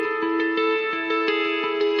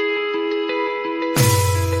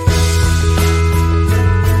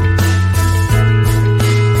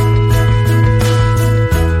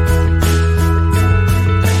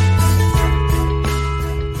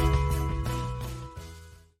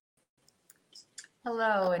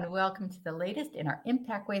Hello, and welcome to the latest in our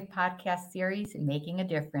ImpactWayv podcast series, Making a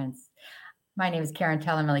Difference. My name is Karen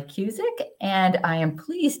Telemele-Cusick, and I am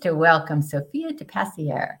pleased to welcome Sofia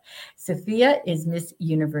Depassier. Sofia is Miss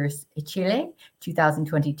Universe Chile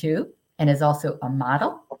 2022 and is also a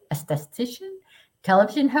model, a statistician,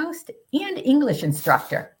 television host, and English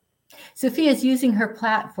instructor. Sofia is using her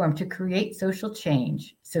platform to create social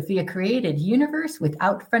change. Sofia created Universe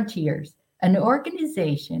Without Frontiers, an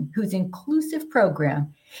organization whose inclusive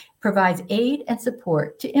program provides aid and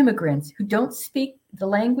support to immigrants who don't speak the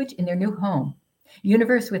language in their new home.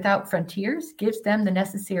 Universe Without Frontiers gives them the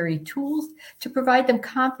necessary tools to provide them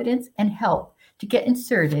confidence and help to get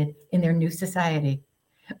inserted in their new society.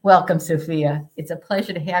 Welcome, Sofia. It's a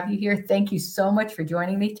pleasure to have you here. Thank you so much for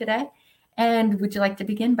joining me today. And would you like to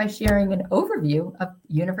begin by sharing an overview of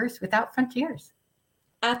Universe Without Frontiers?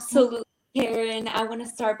 Absolutely, Karen. I want to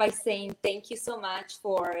start by saying thank you so much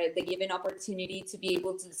for the given opportunity to be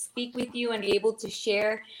able to speak with you and be able to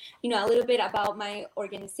share, a little bit about my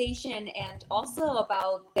organization and also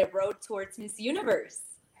about the road towards Miss Universe.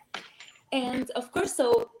 And of course,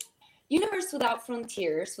 Universe Without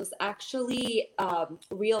Frontiers was actually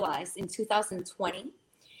realized in 2020.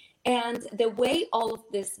 And the way all of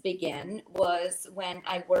this began was when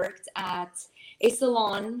I worked at a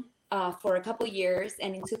salon for a couple years.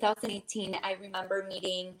 And in 2018, I remember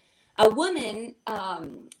meeting a woman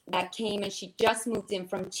that came, and she just moved in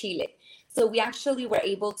from Chile. So we actually were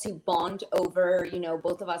able to bond over,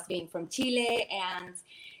 both of us being from Chile, and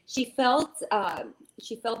she felt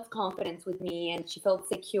confident with me, and she felt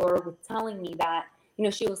secure with telling me that,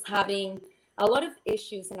 she was having a lot of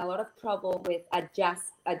issues and a lot of trouble with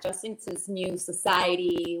adjusting to this new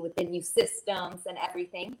society, with the new systems and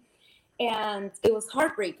everything. And it was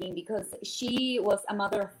heartbreaking because she was a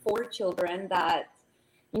mother of 4 children that,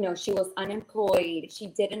 she was unemployed. She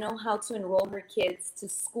didn't know how to enroll her kids to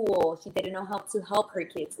school. She didn't know how to help her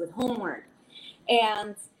kids with homework.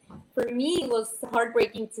 And for me, it was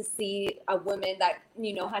heartbreaking to see a woman that,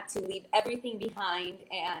 had to leave everything behind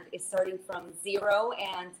and is starting from zero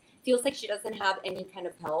and feels like she doesn't have any kind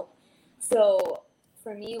of help. So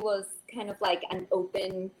for me, it was kind of like an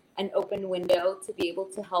open window to be able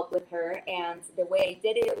to help with her. And the way I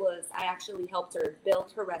did it was I actually helped her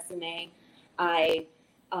build her resume. I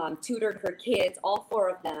tutored her kids, all 4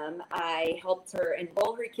 of them. I helped her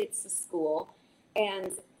enroll her kids to school.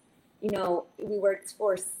 And, we worked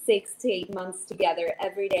for 6 to 8 months together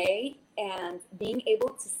every day. And being able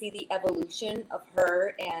to see the evolution of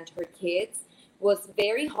her and her kids was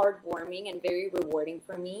very heartwarming and very rewarding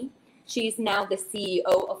for me. She's now the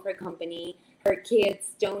CEO of her company. Her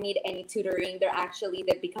kids don't need any tutoring.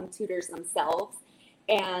 They've become tutors themselves.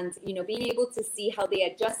 And, being able to see how they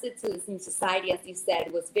adjusted to this new society, as you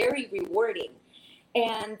said, was very rewarding.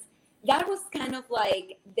 And that was kind of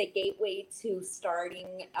like the gateway to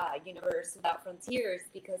starting Universe Without Frontiers,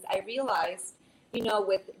 because I realized,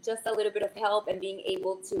 with just a little bit of help and being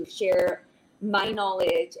able to share my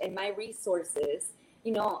knowledge and my resources,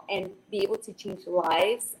 and be able to change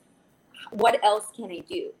lives, what else can I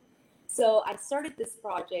do? So I started this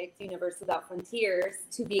project, Universe Without Frontiers,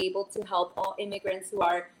 to be able to help all immigrants who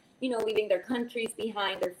are, leaving their countries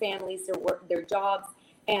behind, their families, their work, their jobs,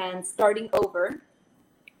 and starting over.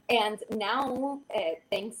 And now,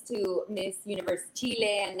 thanks to Miss Universe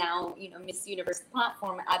Chile and now, Miss Universe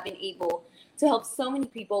platform, I've been able to help so many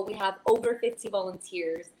people. We have over 50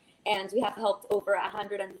 volunteers, and we have helped over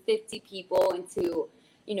 150 people into,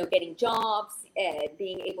 getting jobs,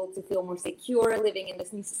 being able to feel more secure living in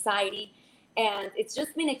this new society. And it's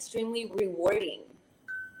just been extremely rewarding.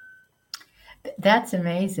 That's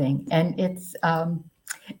amazing. And it's,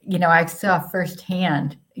 I saw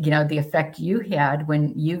firsthand, the effect you had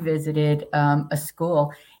when you visited a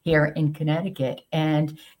school here in Connecticut.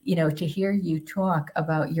 And, to hear you talk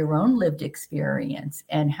about your own lived experience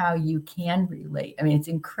and how you can relate. I mean, it's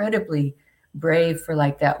incredibly brave for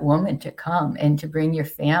like that woman to come and to bring your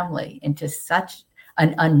family into such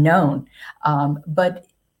an unknown. But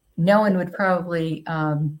no one would probably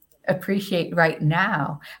appreciate right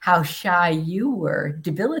now how shy you were,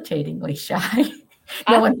 debilitatingly shy.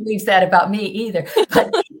 No one believes that about me either.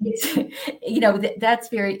 But it's, that's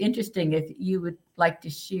very interesting. If you would like to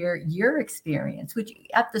share your experience, which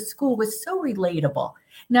at the school was so relatable,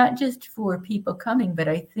 not just for people coming, but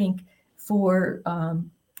I think for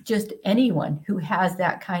just anyone who has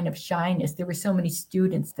that kind of shyness. There were so many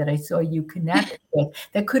students that I saw you connect with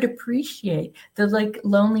that could appreciate the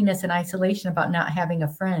loneliness and isolation about not having a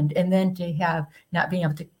friend, and then to have not being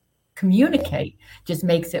able to communicate just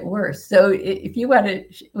makes it worse. So if you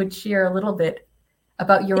would share a little bit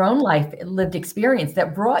about your own life, lived experience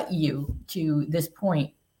that brought you to this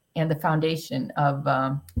point and the foundation of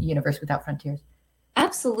Universe Without Frontiers.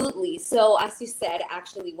 Absolutely. So as you said,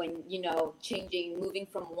 actually, when, moving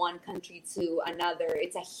from one country to another,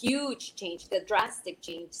 it's a huge change, the drastic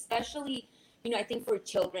change, especially, I think for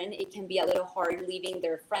children, it can be a little hard leaving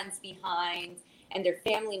their friends behind and their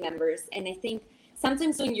family members. And I think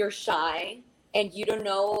sometimes when you're shy and you don't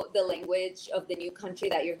know the language of the new country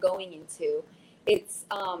that you're going into, it's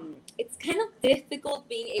kind of difficult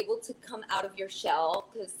being able to come out of your shell,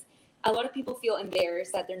 because a lot of people feel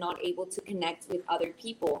embarrassed that they're not able to connect with other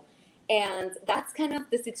people. And that's kind of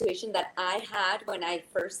the situation that I had when I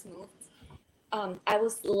first moved. I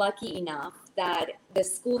was lucky enough that the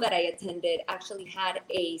school that I attended actually had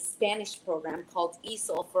a Spanish program called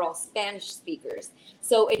ESOL for all Spanish speakers.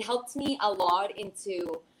 So it helped me a lot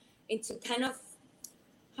into kind of,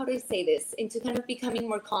 how do I say this, into kind of becoming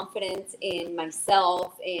more confident in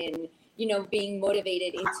myself, in, being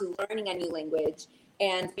motivated into learning a new language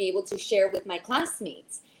and be able to share with my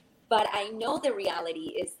classmates. But I know the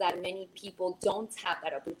reality is that many people don't have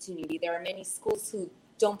that opportunity. There are many schools who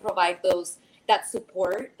don't provide that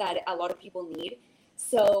support that a lot of people need.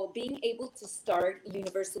 So being able to start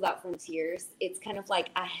Universe Without Frontiers, it's kind of like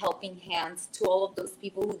a helping hand to all of those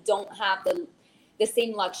people who don't have the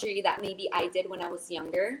same luxury that maybe I did when I was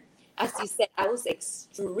younger. As you said, I was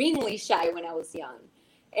extremely shy when I was young.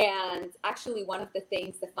 And actually, one of the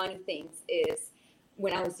funny things is,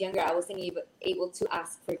 when I was younger, I wasn't even able to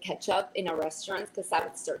ask for ketchup in a restaurant because I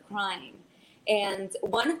would start crying. And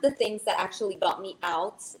one of the things that actually got me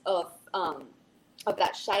out of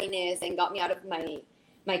that shyness and got me out of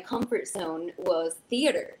my comfort zone was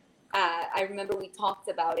theater. I remember we talked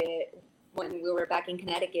about it when we were back in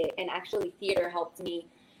Connecticut, and actually theater helped me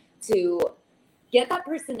to get that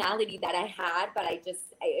personality that I had, but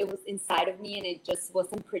it was inside of me and it just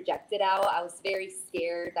wasn't projected out. I was very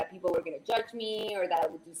scared that people were going to judge me or that I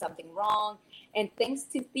would do something wrong. And thanks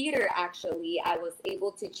to theater, actually, I was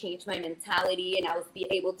able to change my mentality, and I was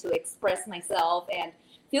able to express myself and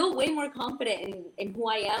feel way more confident in who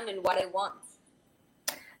I am and what I want.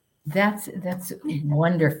 That's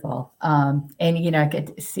wonderful. And, I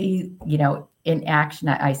could see, in action.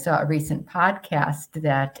 I saw a recent podcast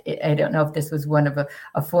that, I don't know if this was one of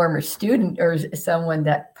a former student or someone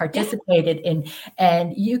that participated in,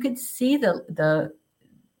 and you could see the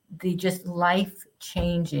just life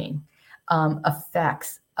changing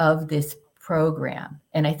effects of this program.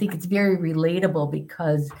 And I think it's very relatable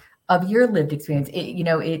because of your lived experience.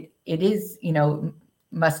 It is,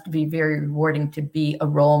 must be very rewarding to be a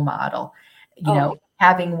role model,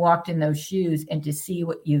 having walked in those shoes and to see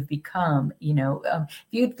what you've become. If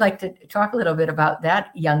you'd like to talk a little bit about that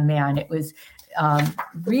young man, it was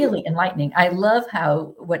really enlightening. I love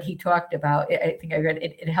what he talked about. I think I read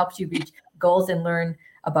it helps you reach goals and learn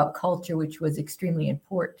about culture, which was extremely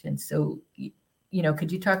important. So,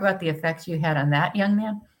 could you talk about the effects you had on that young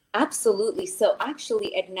man? Absolutely. So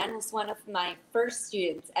actually, Ednan was one of my first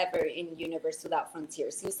students ever in Universe Without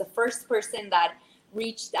Frontiers. He was the first person that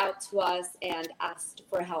reached out to us and asked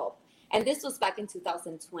for help. And this was back in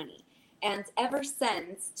 2020. And ever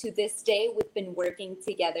since, to this day, we've been working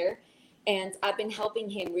together, and I've been helping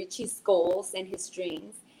him reach his goals and his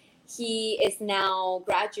dreams. He is now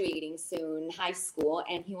graduating soon, high school,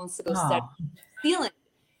 and he wants to go study in New Zealand.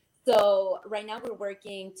 So right now we're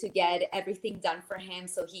working to get everything done for him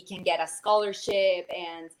so he can get a scholarship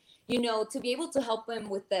and, to be able to help him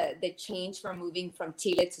with the change from moving from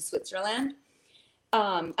Chile to Switzerland.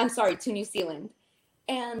 To New Zealand.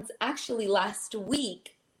 And actually last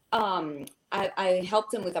week, I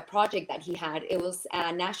helped him with a project that he had. It was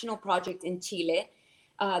a national project in Chile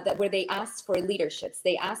where they asked for leaderships.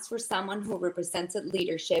 They asked for someone who represented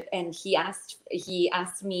leadership, and he asked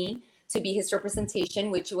me to be his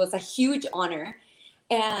representation, which was a huge honor.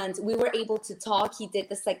 And we were able to talk. He did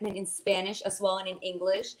the segment in Spanish as well and in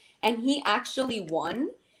English, and he actually won.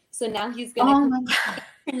 So now he's going to compete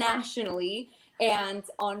internationally. And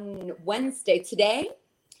on Wednesday, today,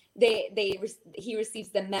 he receives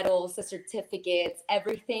the medals, the certificates,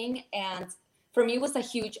 everything. And for me, it was a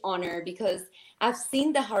huge honor because I've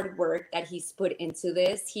seen the hard work that he's put into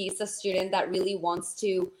this. He's a student that really wants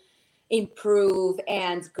to improve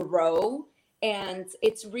and grow. And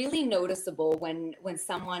it's really noticeable when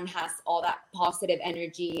someone has all that positive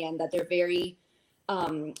energy and that they're very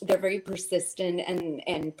persistent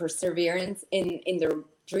and perseverance in their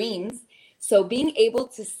dreams. So being able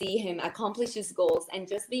to see him accomplish his goals and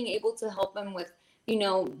just being able to help him with,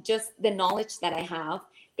 just the knowledge that I have,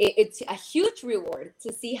 it's a huge reward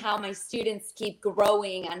to see how my students keep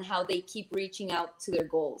growing and how they keep reaching out to their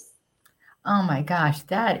goals. Oh my gosh,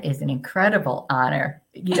 that is an incredible honor,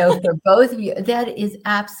 for both of you. That is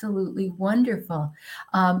absolutely wonderful.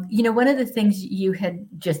 One of the things you had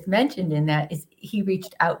just mentioned in that is he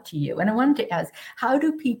reached out to you. And I wanted to ask, how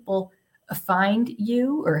do people find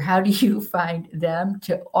you, or how do you find them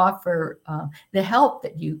to offer the help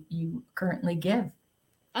that you currently give?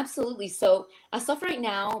 Absolutely. So as of right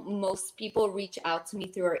now, most people reach out to me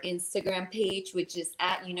through our Instagram page, which is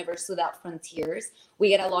at Universe Without Frontiers. We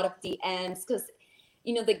get a lot of DMs because,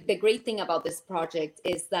 the great thing about this project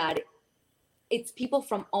is that it's people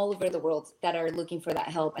from all over the world that are looking for that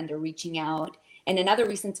help and they're reaching out. And another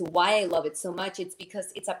reason to why I love it so much, it's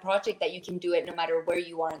because it's a project that you can do it no matter where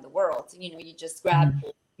you are in the world. You just grab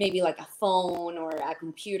maybe like a phone or a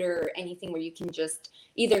computer or anything where you can just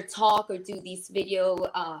either talk or do these video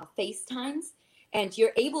FaceTimes, and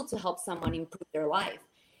you're able to help someone improve their life.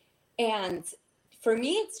 And for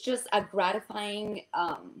me, it's just a gratifying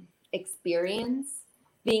experience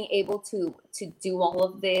being able to do all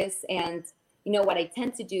of this. And what I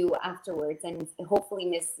tend to do afterwards, and hopefully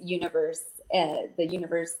Miss Universe, the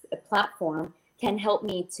Universe platform, can help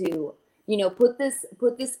me to put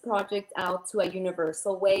this project out to a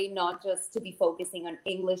universal way, not just to be focusing on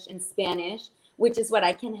English and Spanish, which is what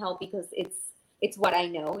I can help because it's what I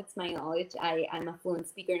know, it's my knowledge. I'm a fluent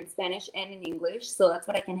speaker in Spanish and in English, so that's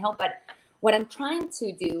what I can help. But what I'm trying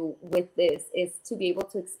to do with this is to be able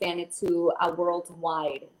to expand it to a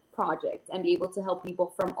worldwide project and be able to help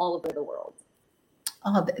people from all over the world.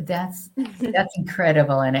 Oh, that's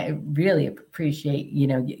incredible, and I really appreciate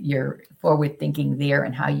your forward thinking there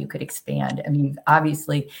and how you could expand. I mean,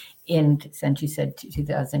 obviously, since you said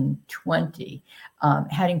 2020,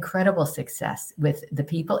 had incredible success with the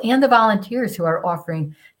people and the volunteers who are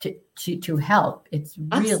offering to help. It's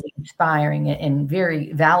really inspiring and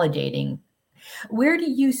very validating. Where do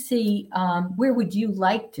you see? Where would you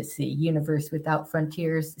like to see Universe Without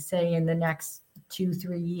Frontiers, say, in the next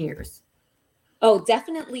 2-3 years? Oh,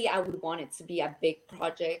 definitely. I would want it to be a big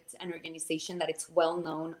project, an organization that it's well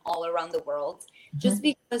known all around the world, just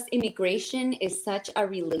because immigration is such a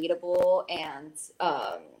relatable and,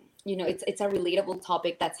 it's a relatable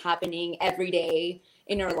topic that's happening every day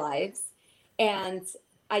in our lives. And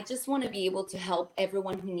I just want to be able to help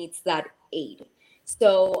everyone who needs that aid.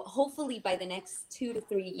 So hopefully by the next 2 to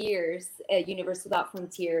 3 years, Universe Without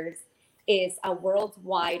Frontiers is a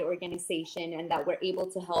worldwide organization, and that we're able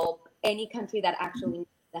to help any country that actually needs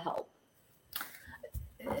the help.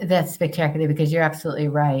 That's spectacular, because you're absolutely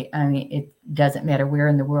right. I mean, it doesn't matter where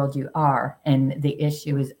in the world you are, and the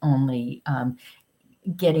issue is only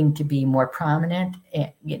getting to be more prominent.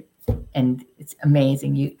 And it's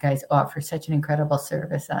amazing. You guys offer such an incredible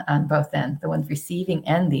service on both ends, the ones receiving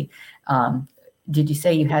and the, did you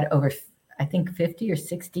say you had over, I think, 50 or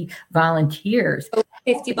 60 volunteers?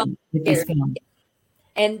 50 volunteers.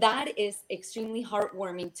 And that is extremely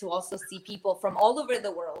heartwarming to also see people from all over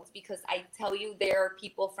the world, because I tell you, there are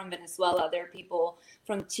people from Venezuela, there are people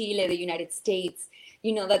from Chile, the United States,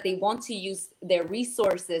 that they want to use their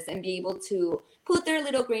resources and be able to put their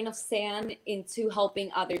little grain of sand into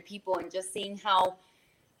helping other people, and just seeing how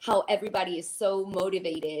everybody is so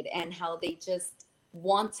motivated and how they just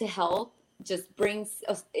want to help just brings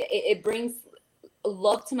it brings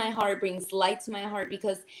love to my heart, brings light to my heart,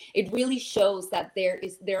 because it really shows that there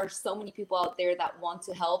are so many people out there that want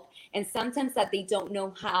to help, and sometimes that they don't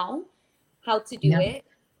know how to do it.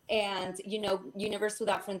 And Universe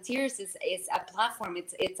Without Frontiers is a platform,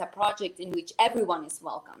 it's a project in which everyone is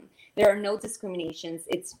welcome. There are no discriminations.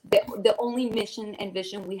 It's the only mission and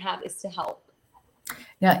vision we have is to help.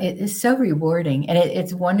 Yeah, it is so rewarding, and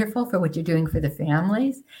it's wonderful for what you're doing for the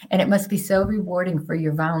families, and it must be so rewarding for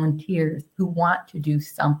your volunteers who want to do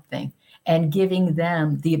something, and giving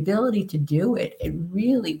them the ability to do it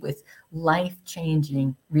really with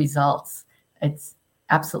life-changing results. It's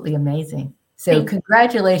absolutely amazing. So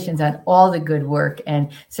congratulations on all the good work,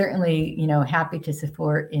 and certainly, happy to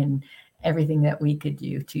support in everything that we could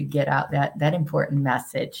do to get out that important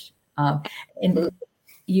message. And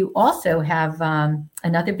you also have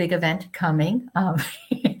another big event coming,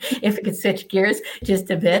 if we could switch gears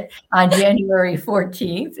just a bit, on January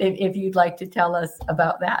 14th, if you'd like to tell us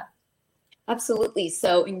about that. Absolutely.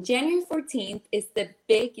 So in January 14th is the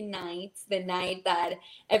big night, the night that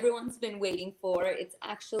everyone's been waiting for. It's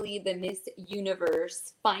actually the Miss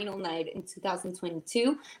Universe final night in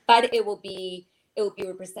 2022, but it will be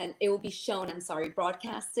shown,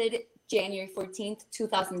 broadcasted January 14th,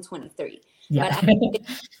 2023. Yeah. But I'm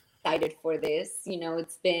excited for this.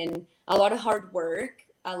 It's been a lot of hard work,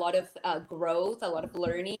 a lot of growth, a lot of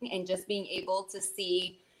learning, and just being able to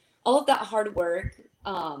see all of that hard work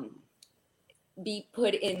be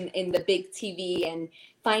put in the big TV and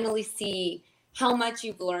finally see how much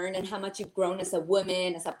you've learned and how much you've grown as a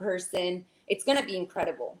woman, as a person. It's going to be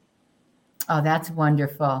incredible. Oh, that's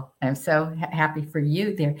wonderful. I'm so happy for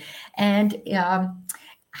you there. And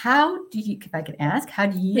how do you, if I could ask, how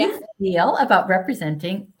do you feel about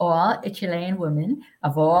representing all Chilean women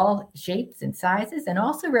of all shapes and sizes, and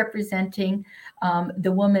also representing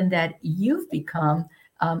the woman that you've become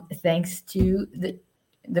thanks to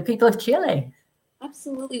the people of Chile?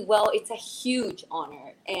 Absolutely. Well, it's a huge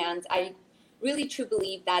honor. And I really truly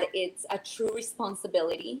believe that it's a true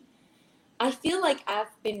responsibility. I feel like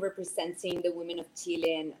I've been representing the women of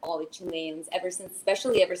Chile and all the Chileans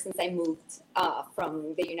especially ever since I moved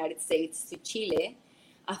from the United States to Chile.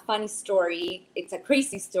 A funny story, it's a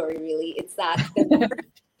crazy story really. It's that the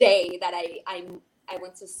first day that I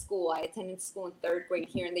went to school, I attended school in third grade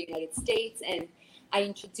here in the United States, and I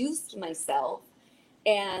introduced myself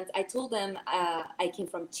and I told them I came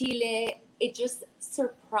from Chile. It just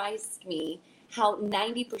surprised me how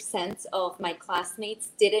 90% of my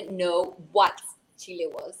classmates didn't know what Chile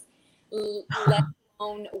was, let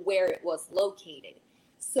alone where it was located.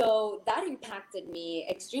 So that impacted me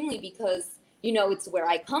extremely because, it's where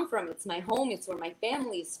I come from. It's my home. It's where my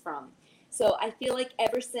family is from. So I feel like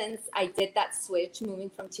ever since I did that switch, moving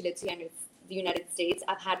from Chile to the United States,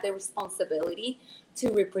 I've had the responsibility to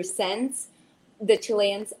represent the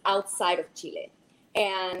Chileans outside of Chile.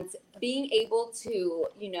 And being able to,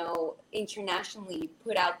 internationally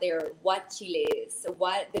put out there what Chile is,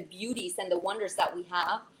 what the beauties and the wonders that we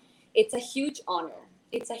have, it's a huge honor.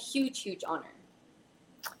 It's a huge, huge honor.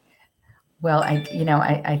 Well,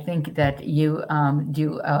 I think that you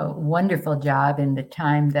do a wonderful job in the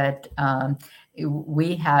time that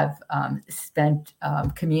we have spent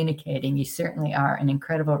communicating. You certainly are an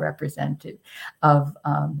incredible representative of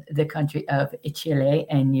the country of Chile,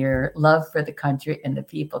 and your love for the country and the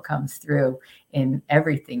people comes through in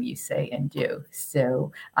everything you say and do.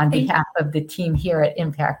 So on behalf of the team here at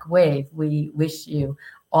ImpactWayv, we wish you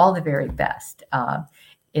all the very best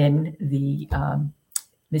in the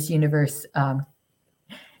Miss Universe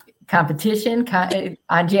competition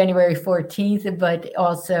on January 14th, but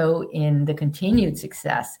also in the continued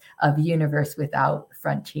success of Universe Without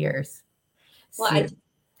Frontiers. Well, I just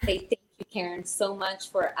say thank you, Karen, so much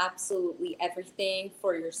for absolutely everything,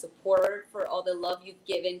 for your support, for all the love you've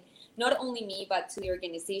given, not only me, but to the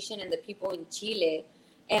organization and the people in Chile,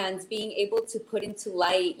 and being able to put into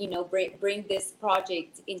light, bring this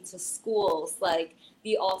project into schools like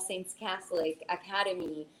the All Saints Catholic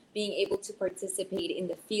Academy, being able to participate in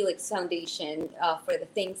the Felix Foundation for the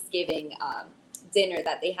Thanksgiving dinner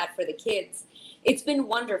that they had for the kids. It's been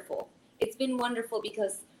wonderful. It's been wonderful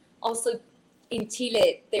because also in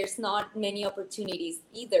Chile, there's not many opportunities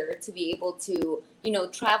either to be able to,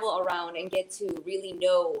 travel around and get to really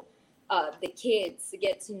know the kids,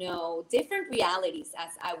 get to know different realities, as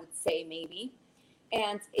I would say, maybe.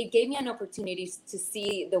 And it gave me an opportunity to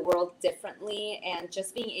see the world differently, and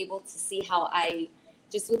just being able to see how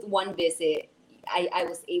just with one visit, I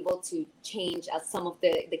was able to change some of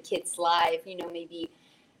the kids' life, maybe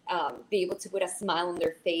be able to put a smile on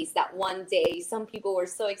their face that one day. Some people were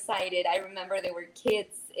so excited. I remember there were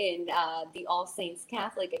kids in the All Saints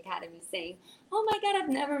Catholic Academy saying, "Oh my God, I've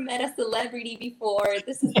never met a celebrity before.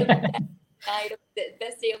 This is the best night, the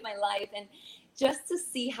best day of my life." And just to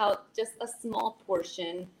see how just a small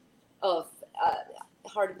portion of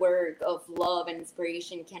hard work, of love and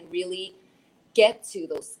inspiration can really get to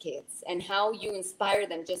those kids, and how you inspire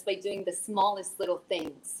them just by doing the smallest little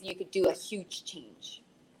things, you could do a huge change.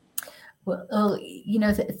 Well,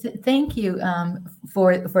 thank you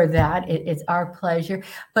for that. It's our pleasure.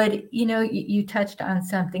 But you touched on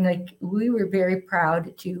something, like we were very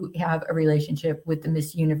proud to have a relationship with the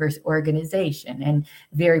Miss Universe organization, and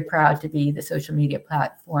very proud to be the social media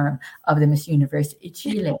platform of the Miss Universe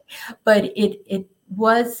Chile. But it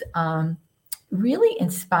was really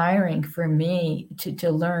inspiring for me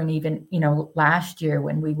to learn, even last year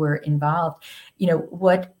when we were involved,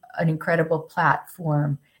 what an incredible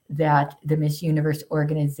platform that the Miss Universe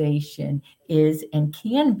organization is and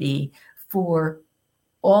can be for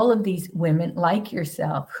all of these women like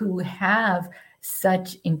yourself who have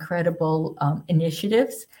such incredible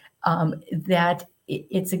initiatives, that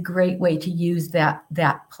it's a great way to use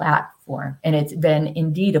that platform. And it's been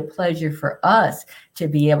indeed a pleasure for us to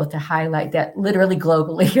be able to highlight that literally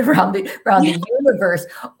globally around the universe,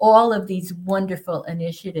 all of these wonderful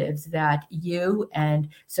initiatives that you and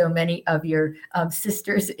so many of your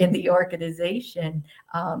sisters in the organization,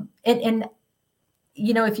 and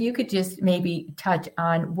if you could just maybe touch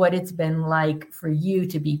on what it's been like for you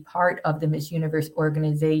to be part of the Miss Universe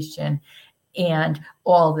organization and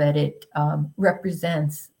all that it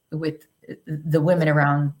represents with the women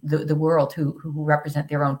around the world who represent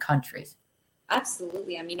their own countries.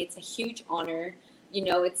 Absolutely. I mean, it's a huge honor. I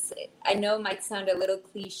know it might sound a little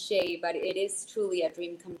cliche, but it is truly a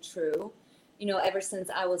dream come true. Ever since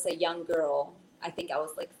I was a young girl, I think I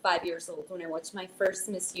was like 5 years old when I watched my first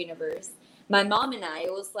Miss Universe. My mom and I,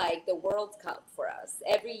 it was like the World Cup for us.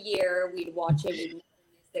 Every year we'd watch it, we'd miss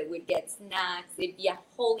it, we'd get snacks, it'd be a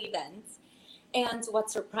whole event. And what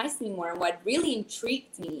surprised me more and what really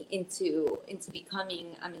intrigued me into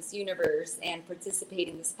becoming a Miss Universe and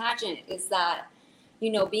participating in this pageant is that,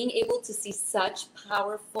 being able to see such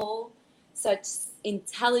powerful, such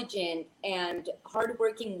intelligent and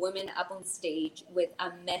hardworking women up on stage with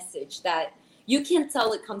a message that you can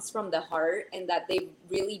tell it comes from the heart and that they've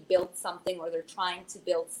really built something or they're trying to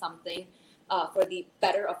build something for the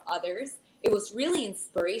better of others. It was really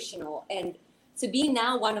inspirational. And to be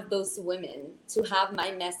now one of those women, to have my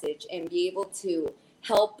message and be able to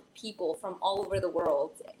help people from all over the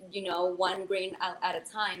world, one grain at a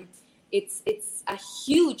time, it's a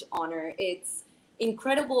huge honor. It's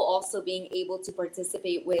incredible also being able to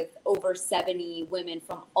participate with over 70 women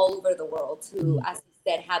from all over the world who, as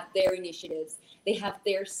you said, have their initiatives, they have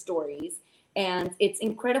their stories. And it's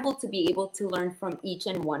incredible to be able to learn from each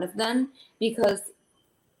and one of them, because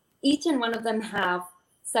each and one of them have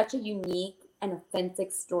such a unique and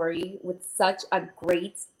authentic story with such a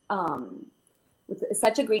great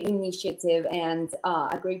initiative and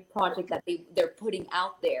a great project that they're putting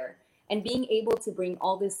out there. And being able to bring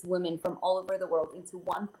all these women from all over the world into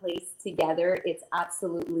one place together, it's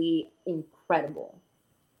absolutely incredible.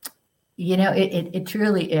 It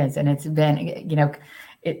truly is. And it's been,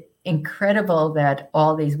 incredible that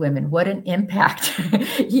all these women, what an impact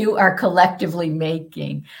you are collectively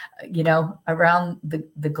making, around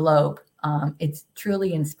the globe. It's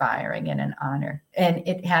truly inspiring and an honor. And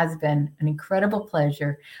it has been an incredible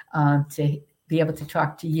pleasure to be able to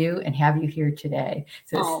talk to you and have you here today.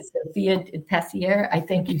 So Sofia Depassier, I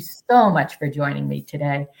thank you so much for joining me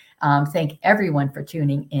today. Thank everyone for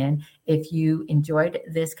tuning in. If you enjoyed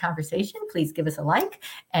this conversation, please give us a like,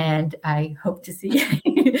 and I hope to see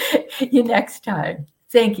you next time.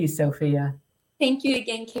 Thank you, Sofia. Thank you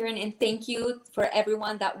again, Karen, and thank you for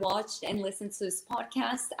everyone that watched and listened to this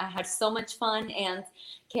podcast. I had so much fun, and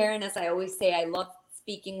Karen, as I always say, I love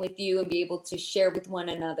speaking with you and be able to share with one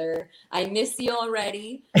another. I miss you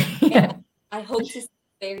already. And I hope to see you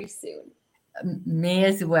very soon. Me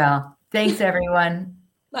as well. Thanks, everyone.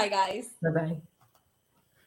 Bye, guys. Bye-bye.